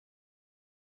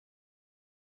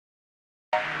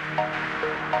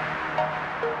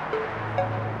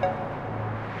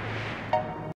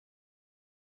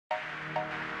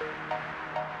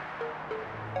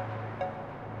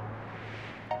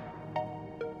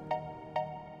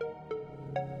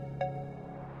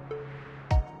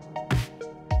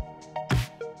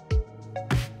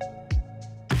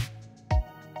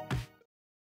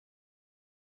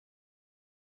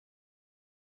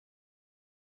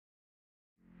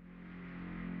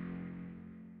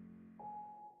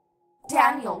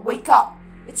Daniel, wake up!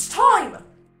 It's time!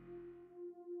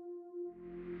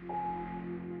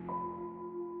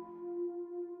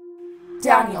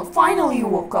 Daniel, finally you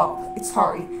woke up. It's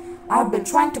Harry. I have been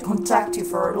trying to contact you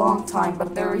for a long time,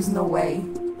 but there is no way.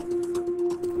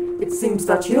 It seems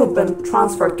that you have been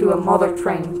transferred to a mother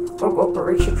train or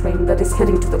operation train that is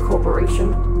heading to the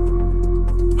corporation.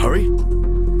 Harry?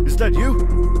 Is that you?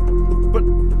 But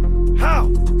how?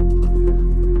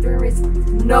 There is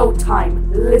no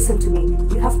time. Listen to me.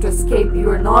 You have to escape. You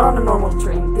are not on a normal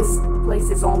train. This place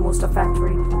is almost a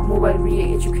factory, a mobile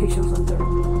re-education center.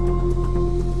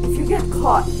 If you get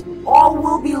caught, all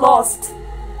will be lost.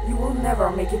 You will never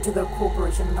make it to the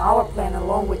corporation, and our plan,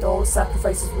 along with all the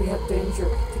sacrifices we have to endure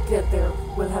to get there,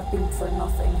 will have been for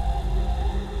nothing.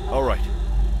 Alright.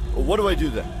 Well, what do I do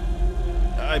then?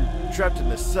 I'm trapped in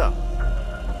this cell.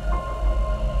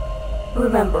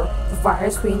 Remember, the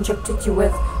virus we injected you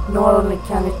with, not only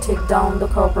can it take down the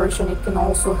corporation, it can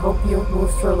also help you move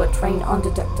through the train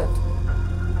undetected.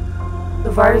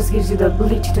 The virus gives you the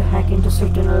ability to hack into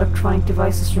certain electronic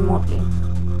devices remotely.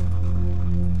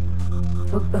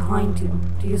 Look behind you.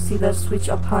 Do you see that switch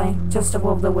up high, just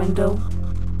above the window?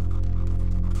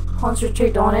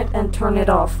 Concentrate on it and turn it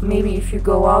off. Maybe if you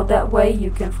go out that way, you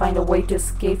can find a way to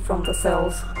escape from the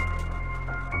cells.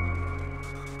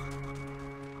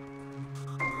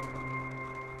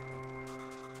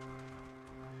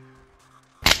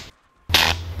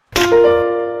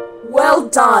 Well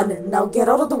done! Now get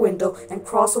out of the window and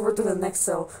cross over to the next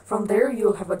cell. From there,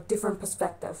 you'll have a different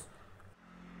perspective.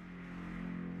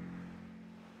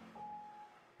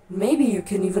 Maybe you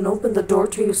can even open the door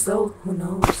to your cell. Who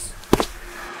knows?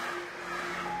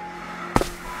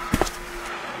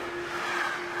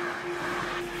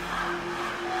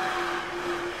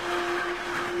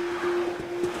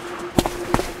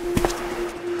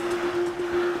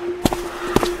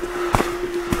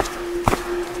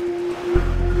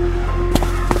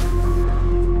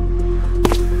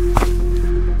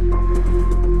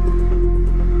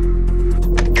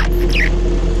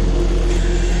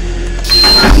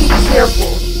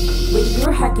 Careful. When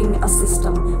you're hacking a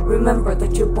system, remember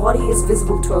that your body is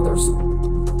visible to others.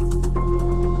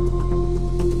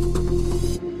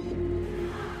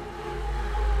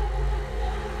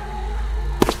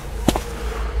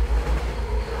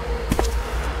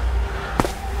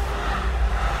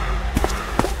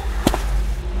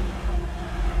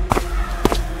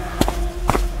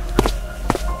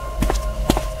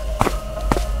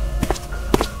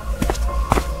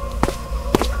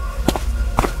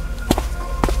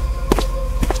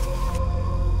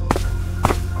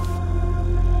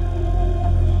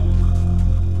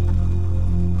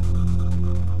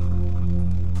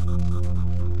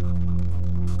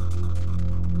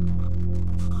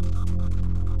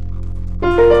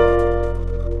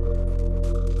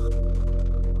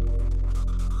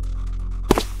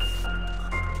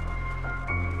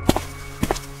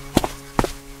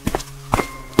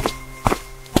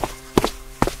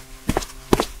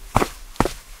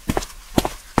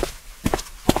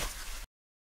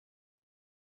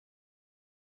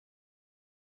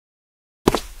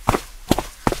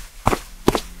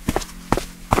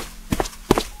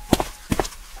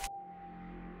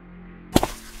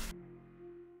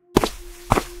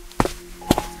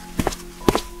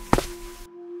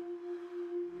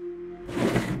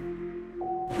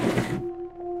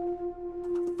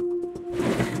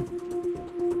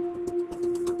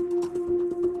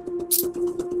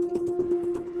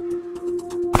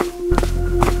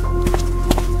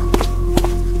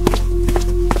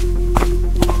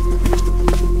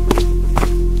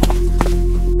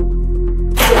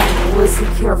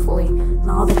 Carefully.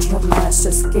 Now that you have managed to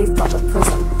escape from the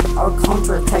prison, our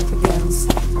counterattack begins.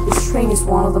 This train is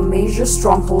one of the major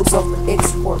strongholds of the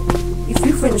SmileXcorp. If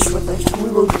you finish with it, we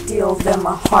will deal them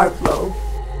a hard blow.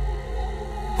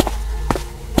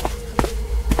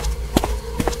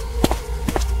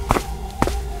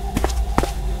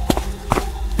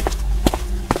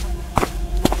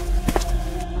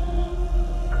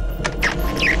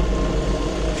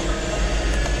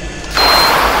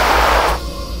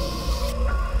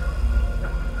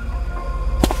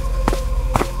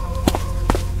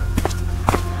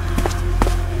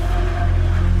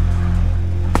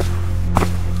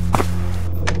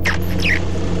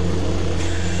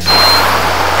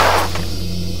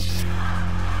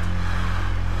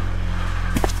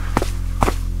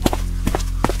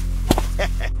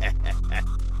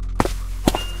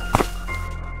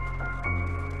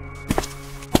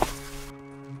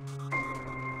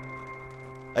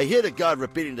 I hear the god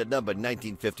repeating the number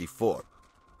 1954.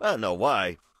 I don't know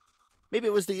why. Maybe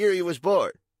it was the year he was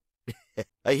born.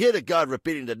 I hear the god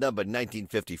repeating the number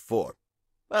 1954.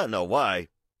 I don't know why.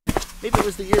 Maybe it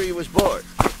was the year he was born.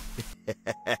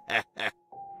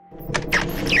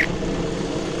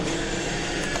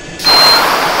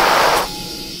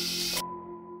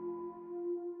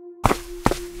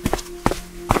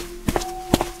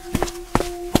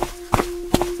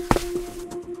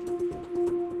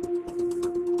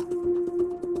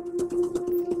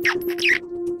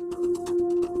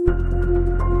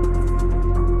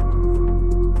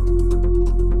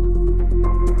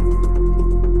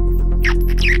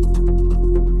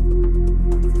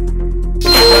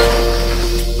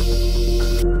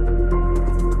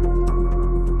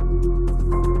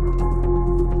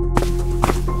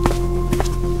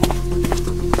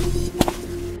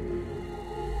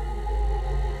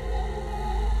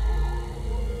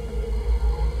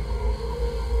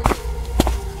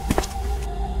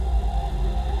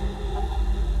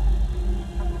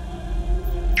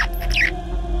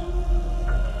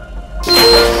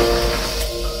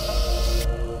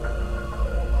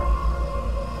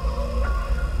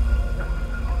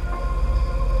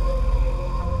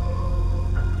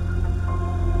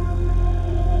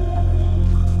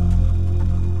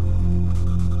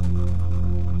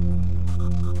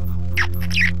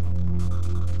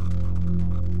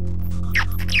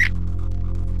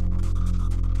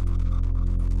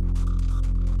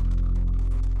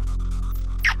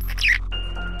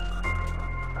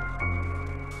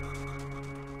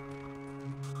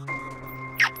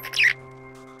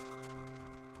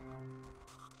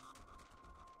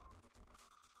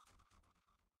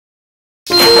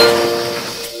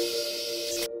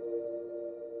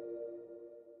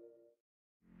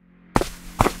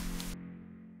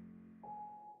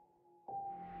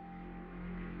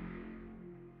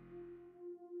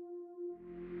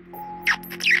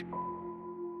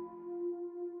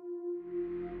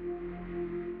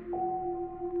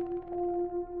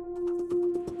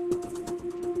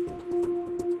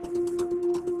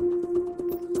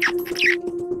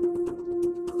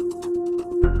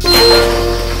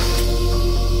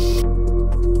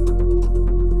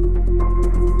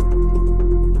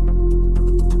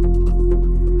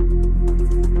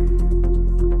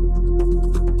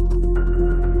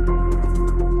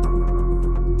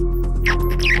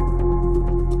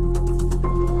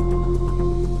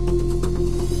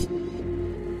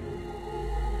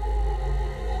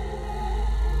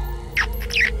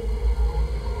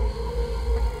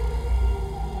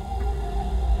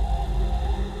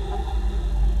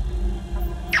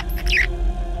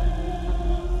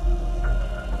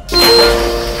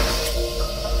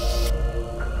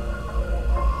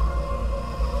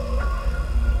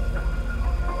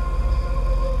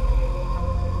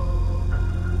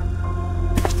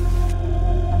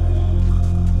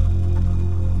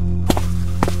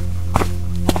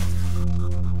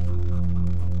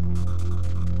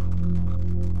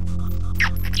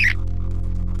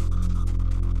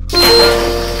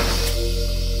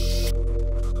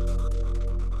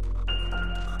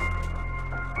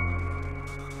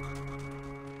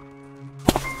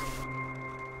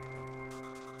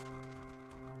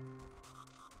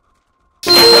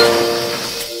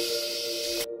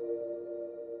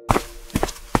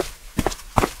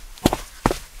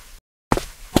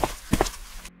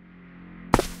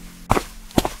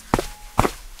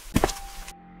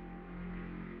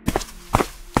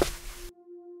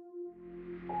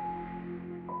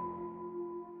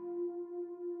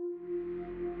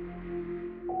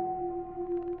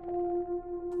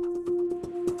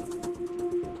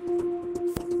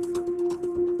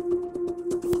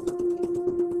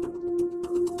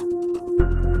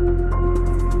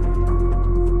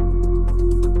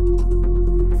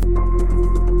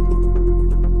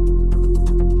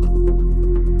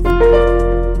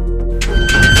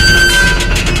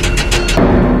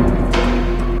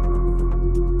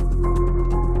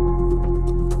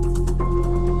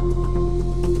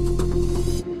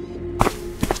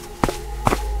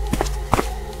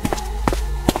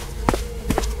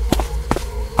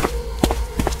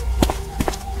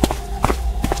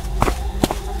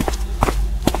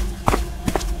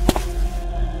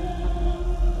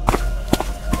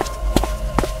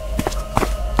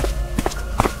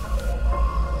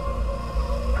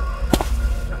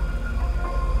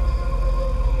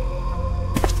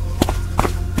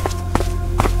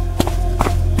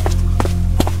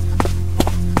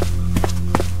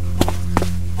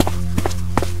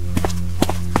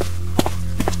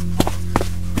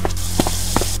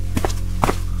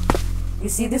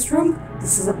 see this room?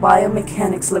 This is a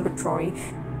biomechanics laboratory.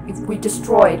 If we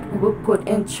destroy it, we will put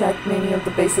in check many of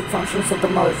the basic functions of the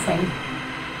mother thing.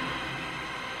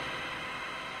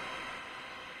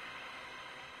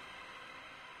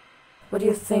 What do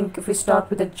you think if we start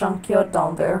with the junkyard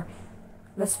down there?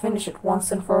 Let's finish it once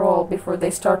and for all before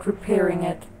they start repairing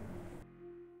it.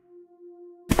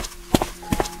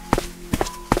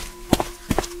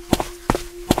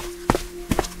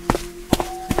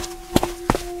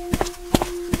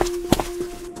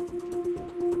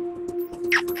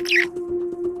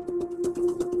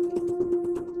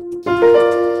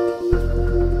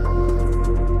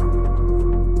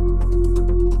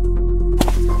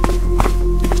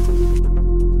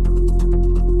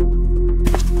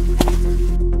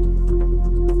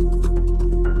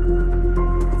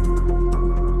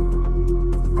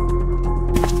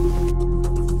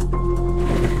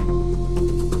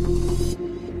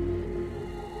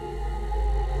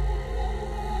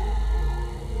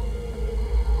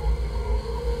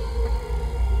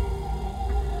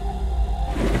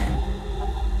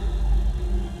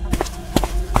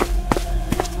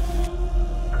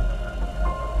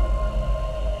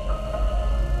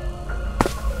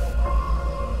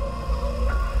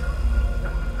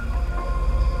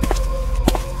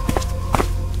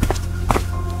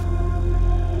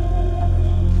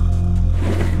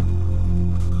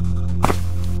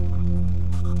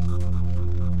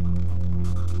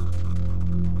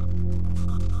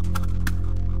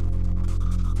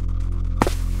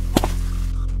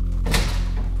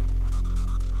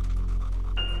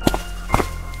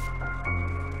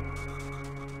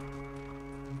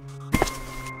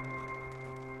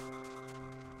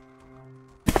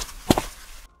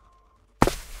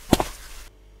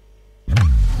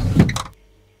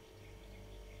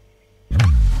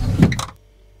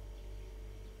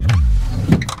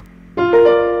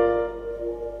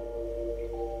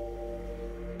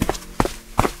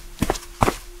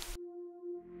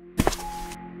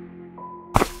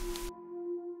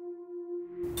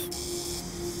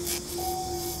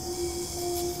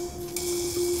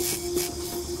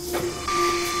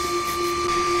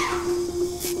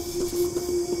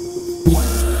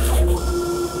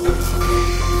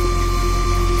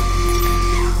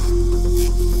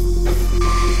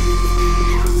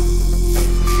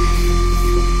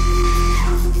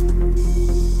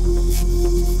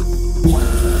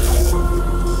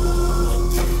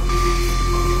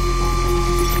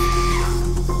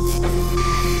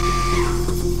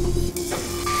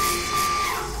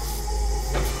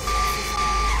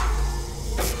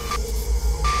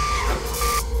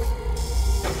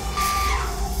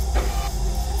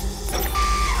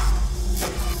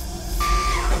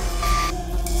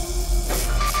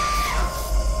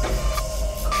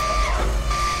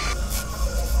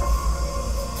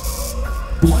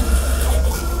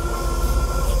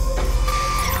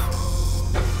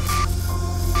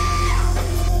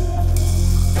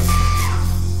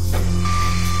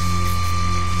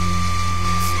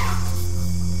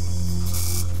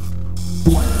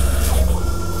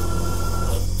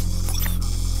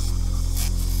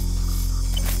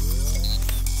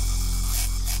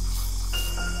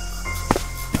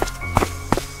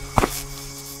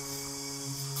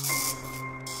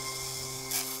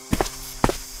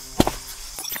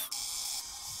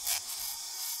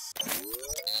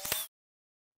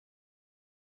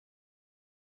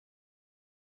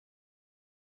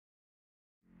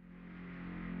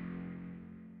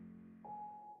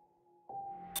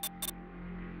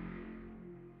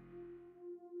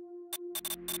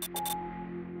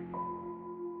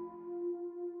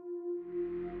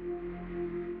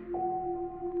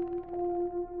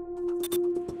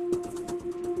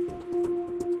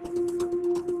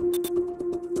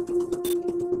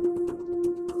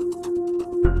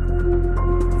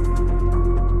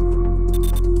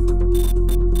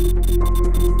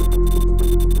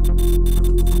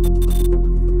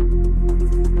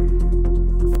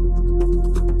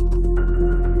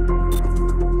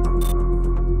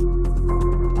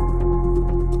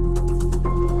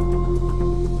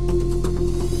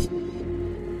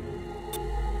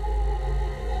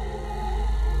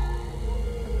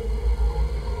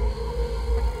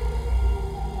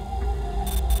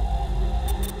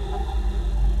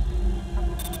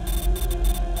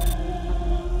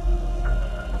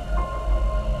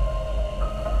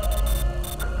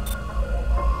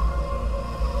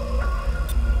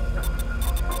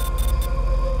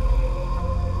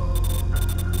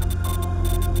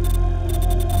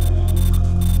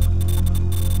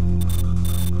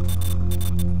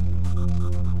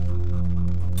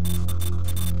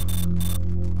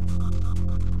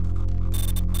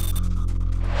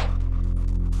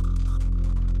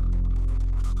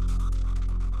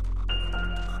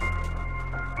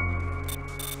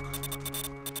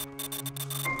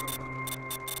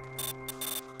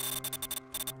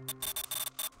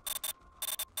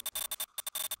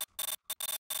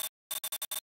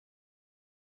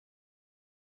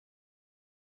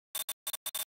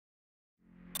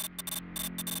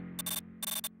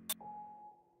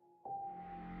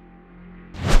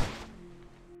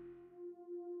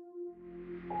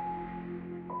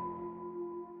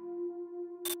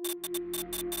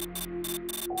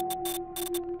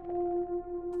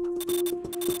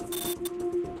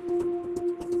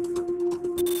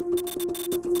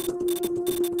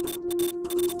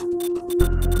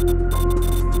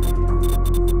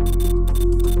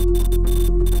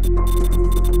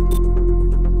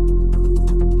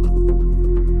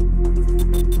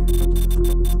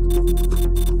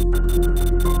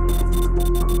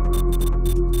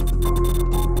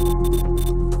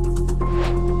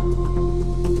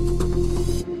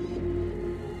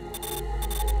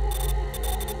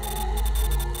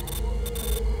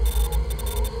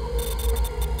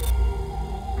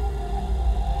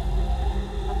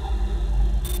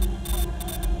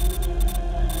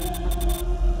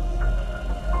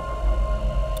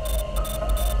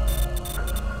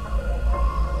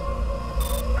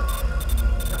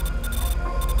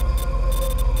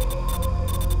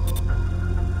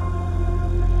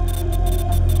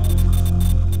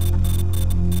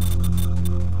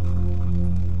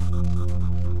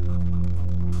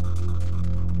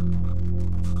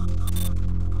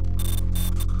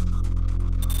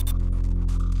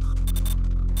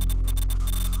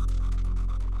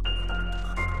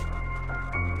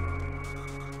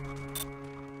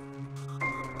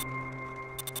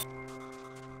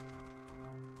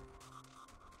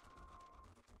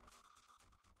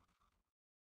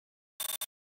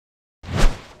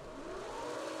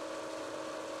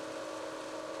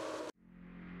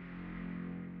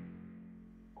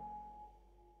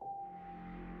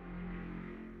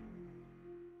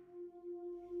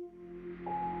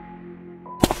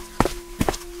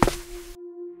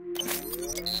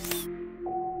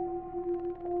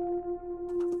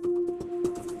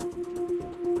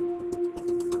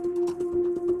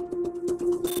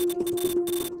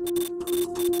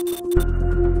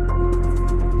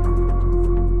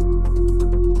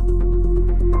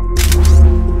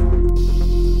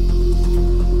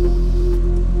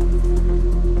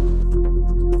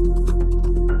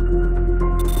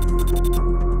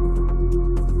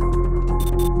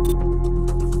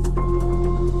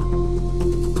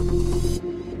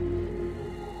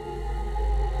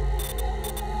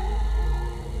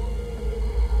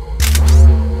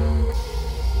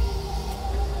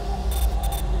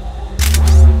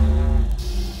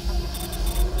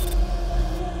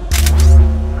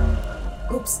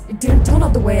 Oops, it didn't turn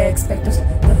out the way I expected.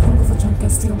 That hunk of a junk can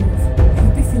still move. I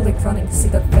hope you feel like running. See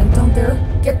that vent down there?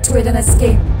 Get to it and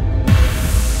escape.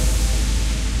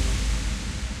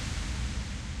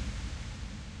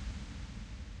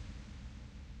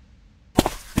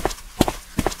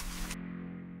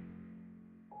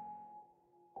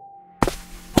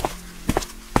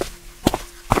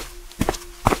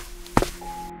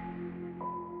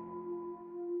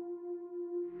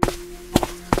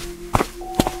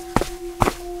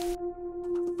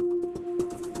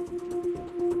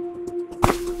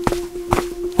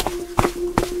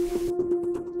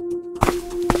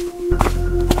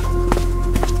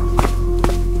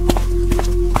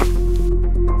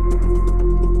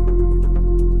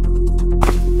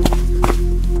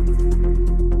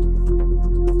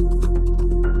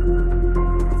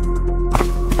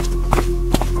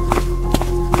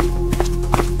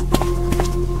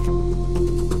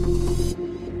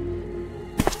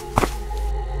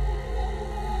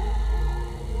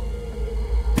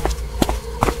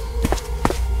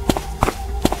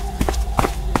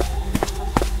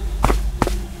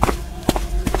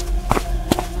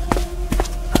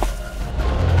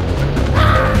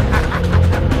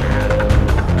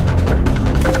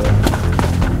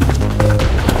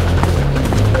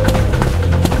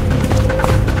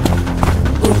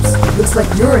 Looks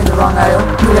like you're in the wrong aisle.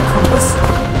 Need a compass?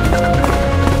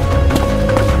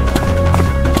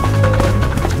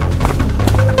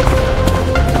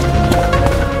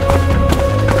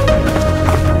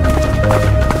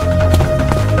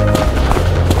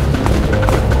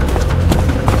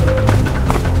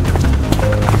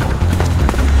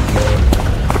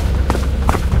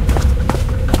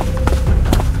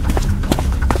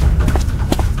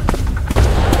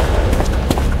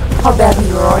 How badly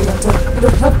you're oriented. It'll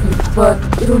help you, but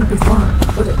it wouldn't be fun,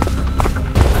 would it?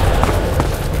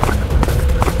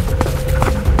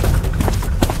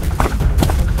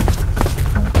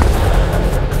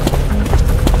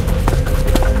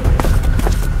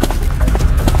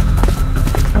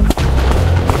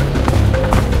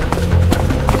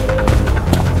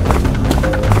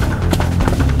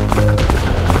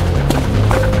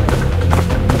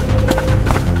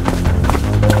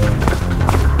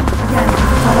 Again,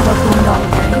 thought about going down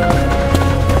again.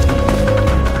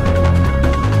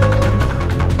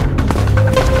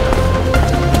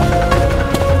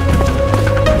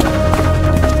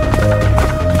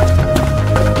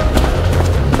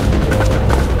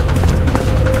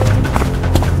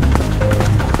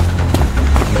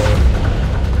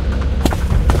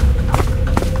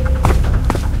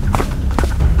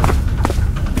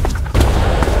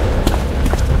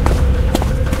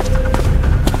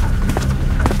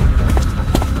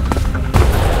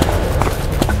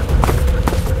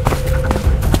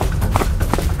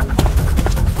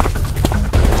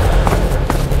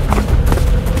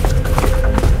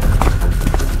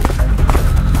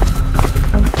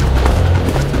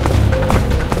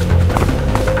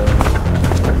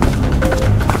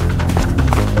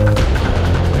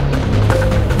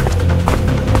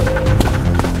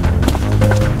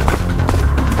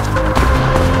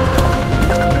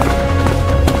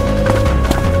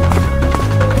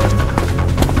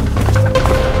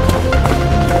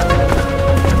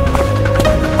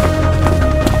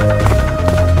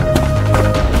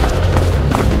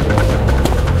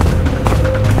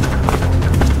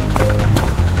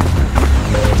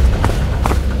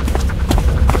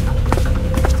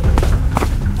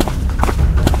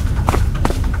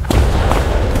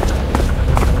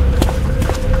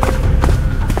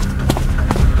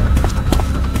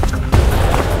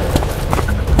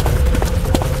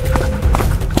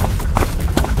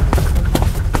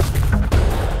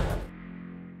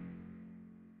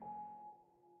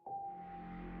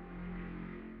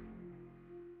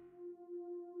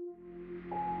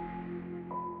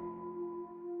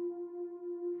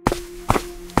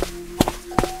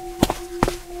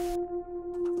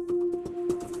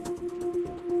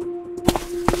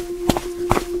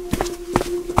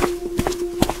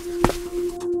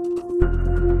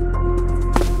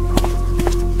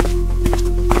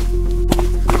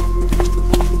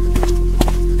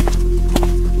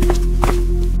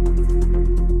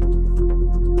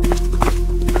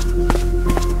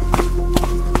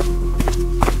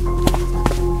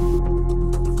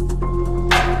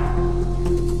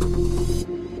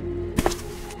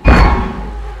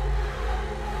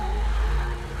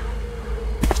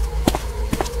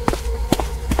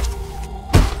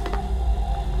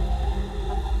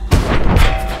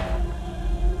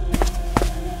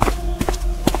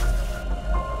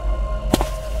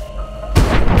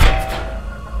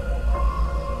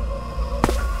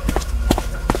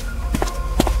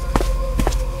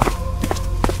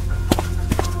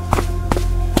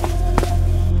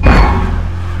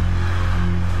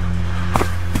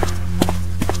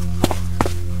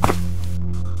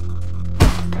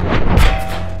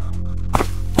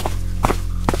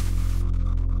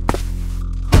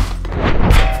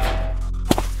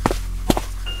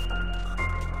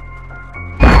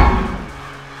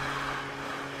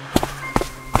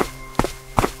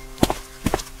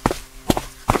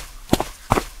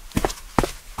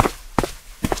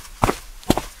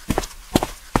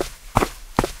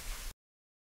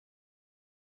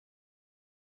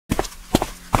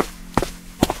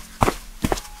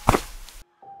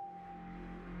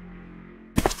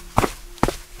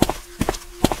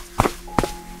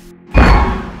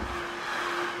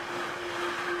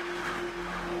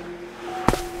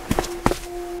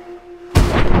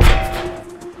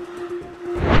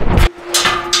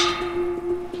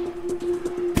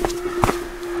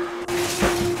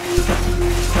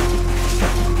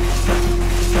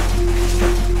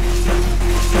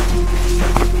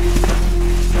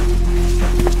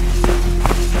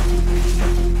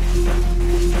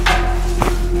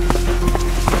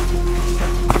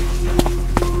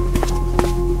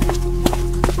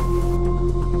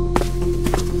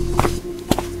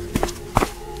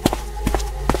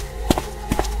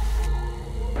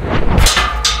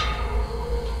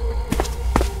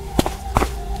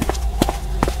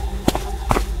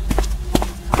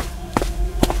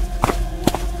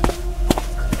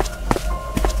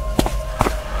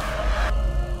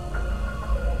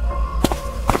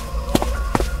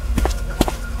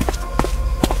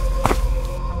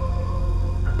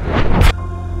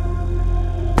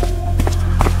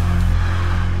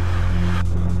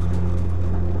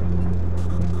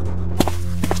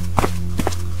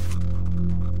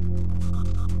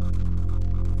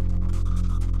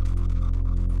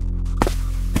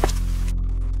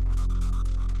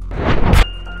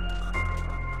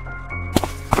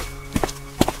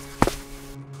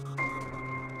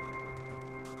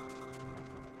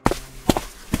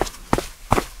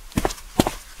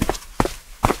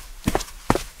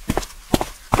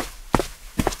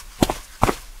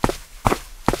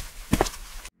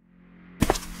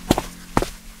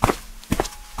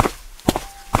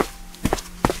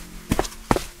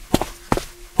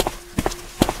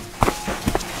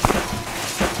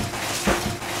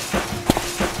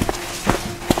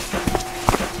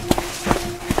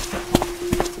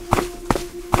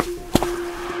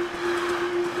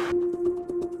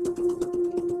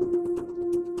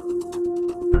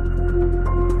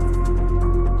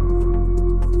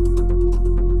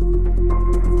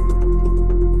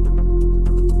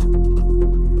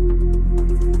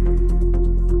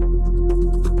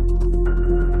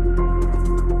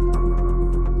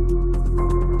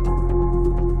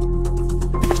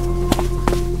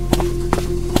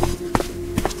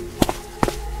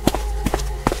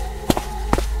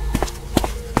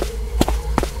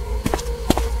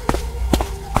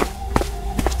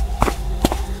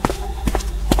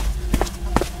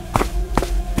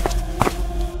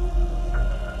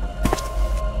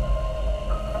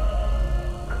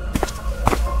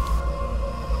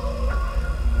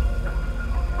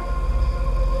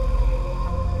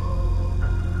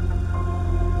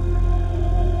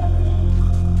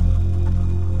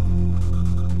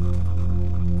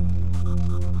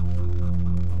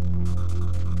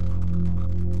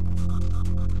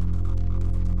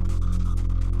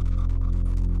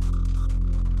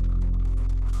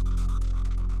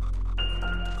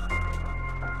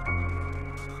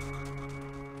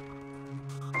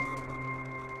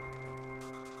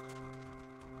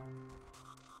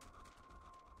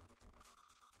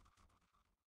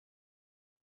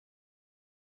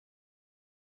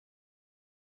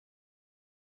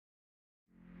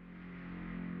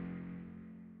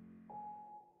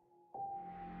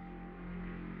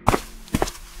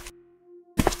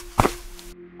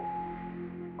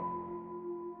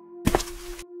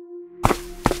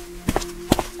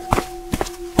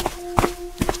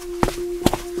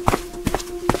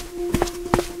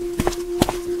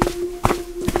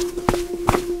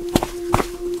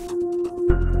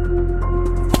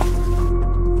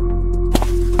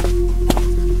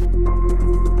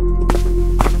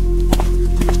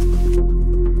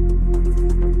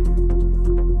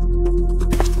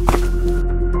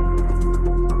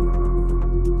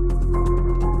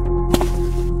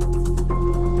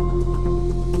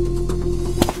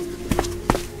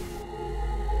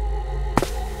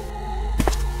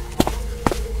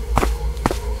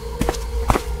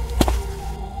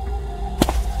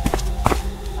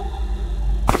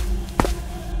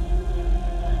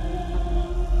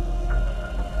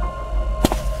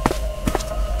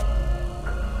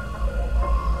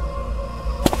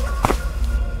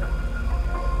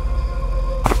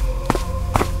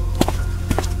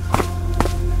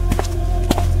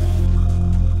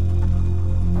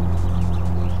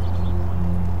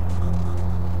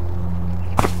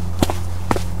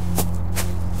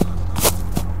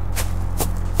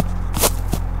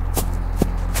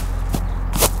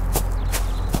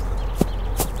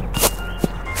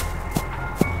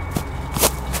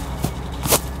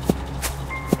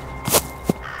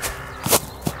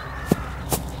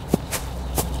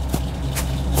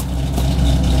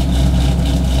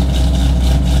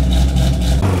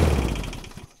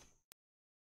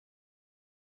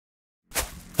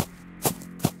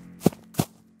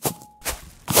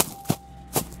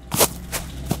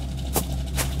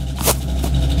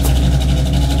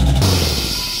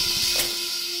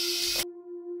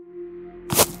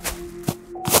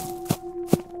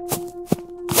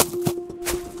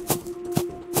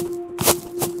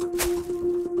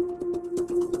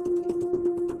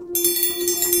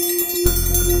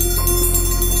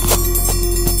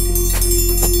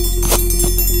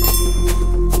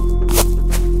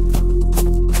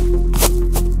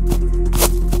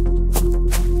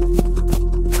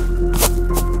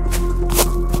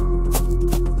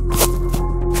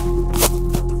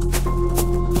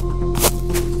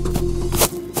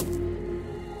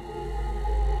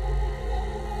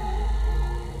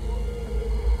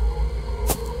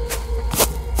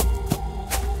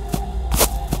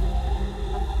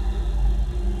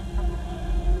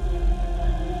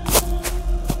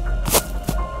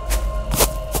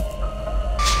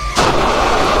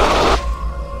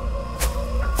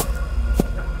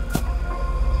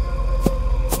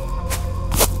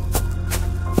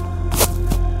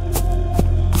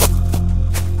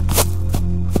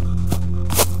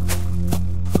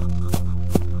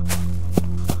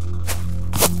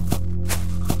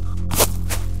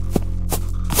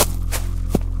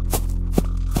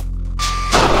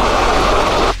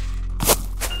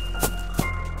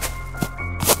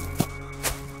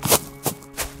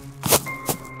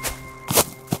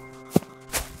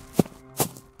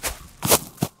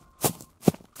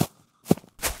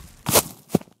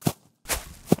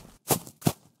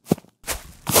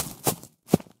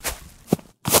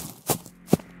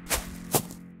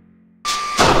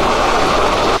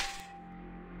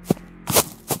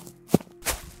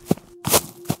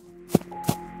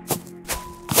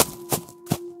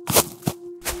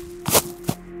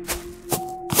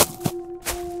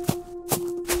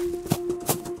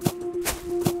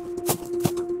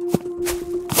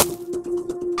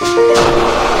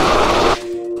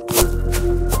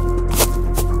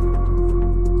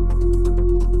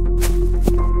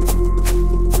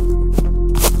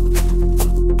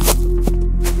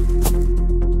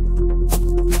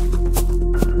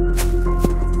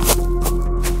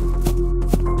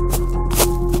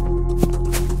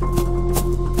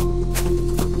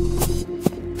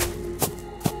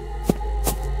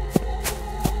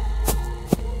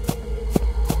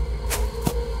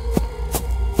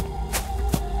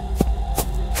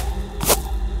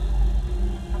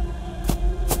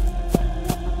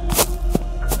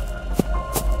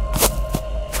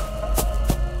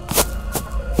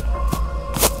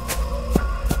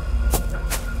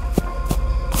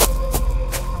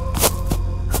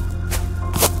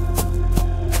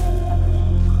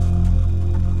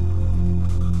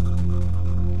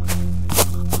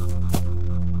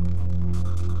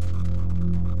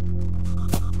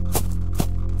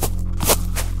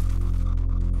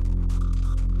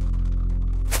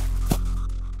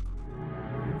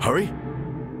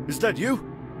 Is that you?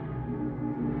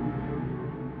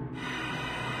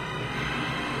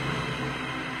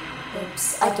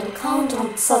 Oops, I didn't count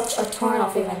on such a turn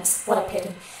of events. What a pity.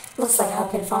 Looks like I've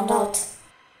been found out.